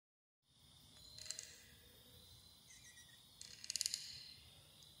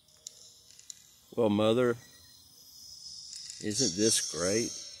Well, Mother, isn't this great?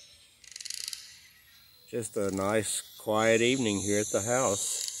 Just a nice, quiet evening here at the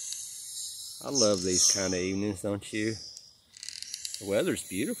house. I love these kind of evenings, don't you? The weather's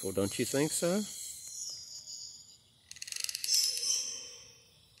beautiful, don't you think so?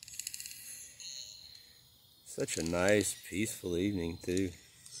 Such a nice, peaceful evening, too.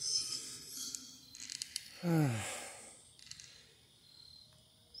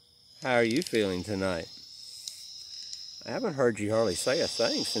 How are you feeling tonight? I haven't heard you hardly say a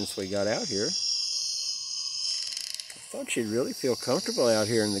thing since we got out here. I thought you'd really feel comfortable out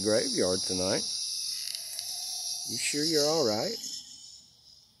here in the graveyard tonight. You sure you're all right?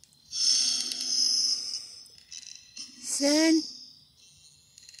 Son,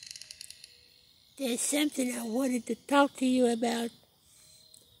 there's something I wanted to talk to you about.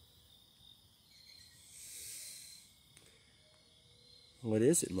 What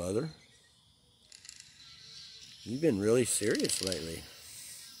is it, Mother? You've been really serious lately.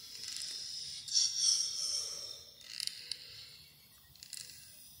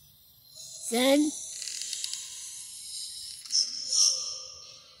 Son,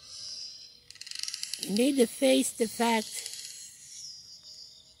 you need to face the fact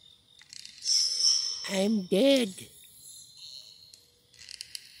I'm dead.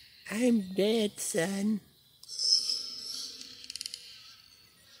 I'm dead, son.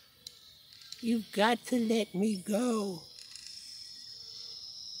 You've got to let me go.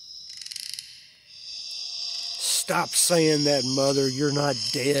 Stop saying that, Mother. You're not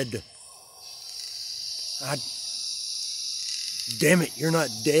dead. Damn it, you're not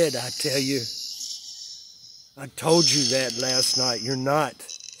dead, I tell you. I told you that last night. You're not.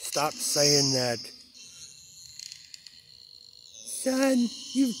 Stop saying that. Son,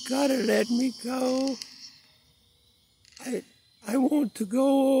 you've got to let me go. I want to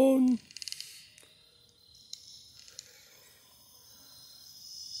go on.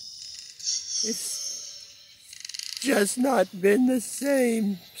 It's just not been the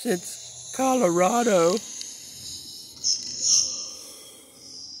same since Colorado.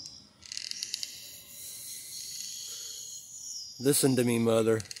 Listen to me,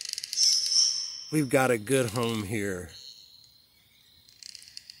 Mother. We've got a good home here.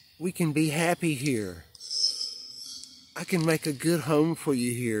 We can be happy here. I can make a good home for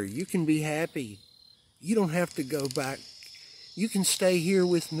you here. You can be happy. You don't have to go back. You can stay here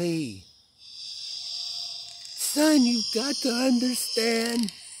with me. Son, you've got to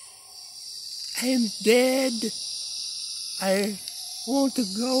understand. I'm dead. I want to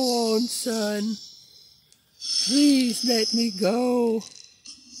go on, son. Please let me go.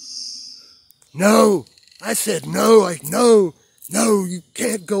 No! I said no! No! No, you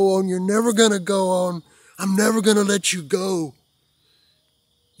can't go on. You're never gonna go on. I'm never gonna let you go.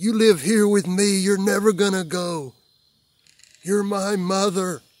 You live here with me. You're never gonna go. You're my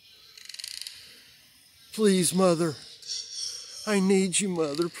mother. Please, Mother. I need you,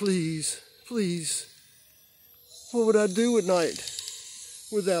 Mother. Please. Please. What would I do at night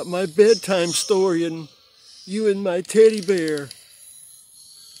without my bedtime story and you and my teddy bear?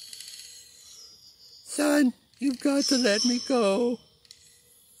 Son, you've got to let me go.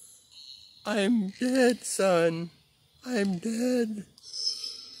 I'm dead, son. I'm dead.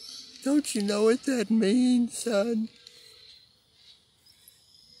 Don't you know what that means, son?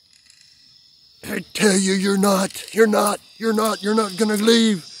 I tell you, you're not. You're not gonna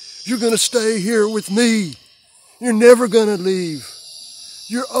leave. You're gonna stay here with me. You're never gonna leave.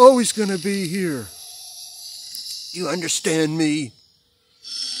 You're always gonna be here. You understand me?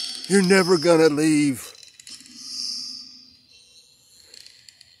 You're never gonna leave.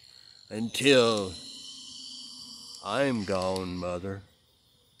 Until I'm gone, Mother.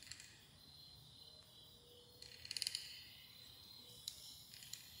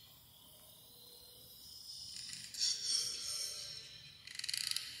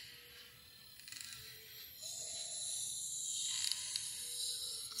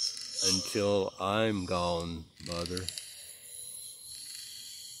 Until I'm gone, Mother.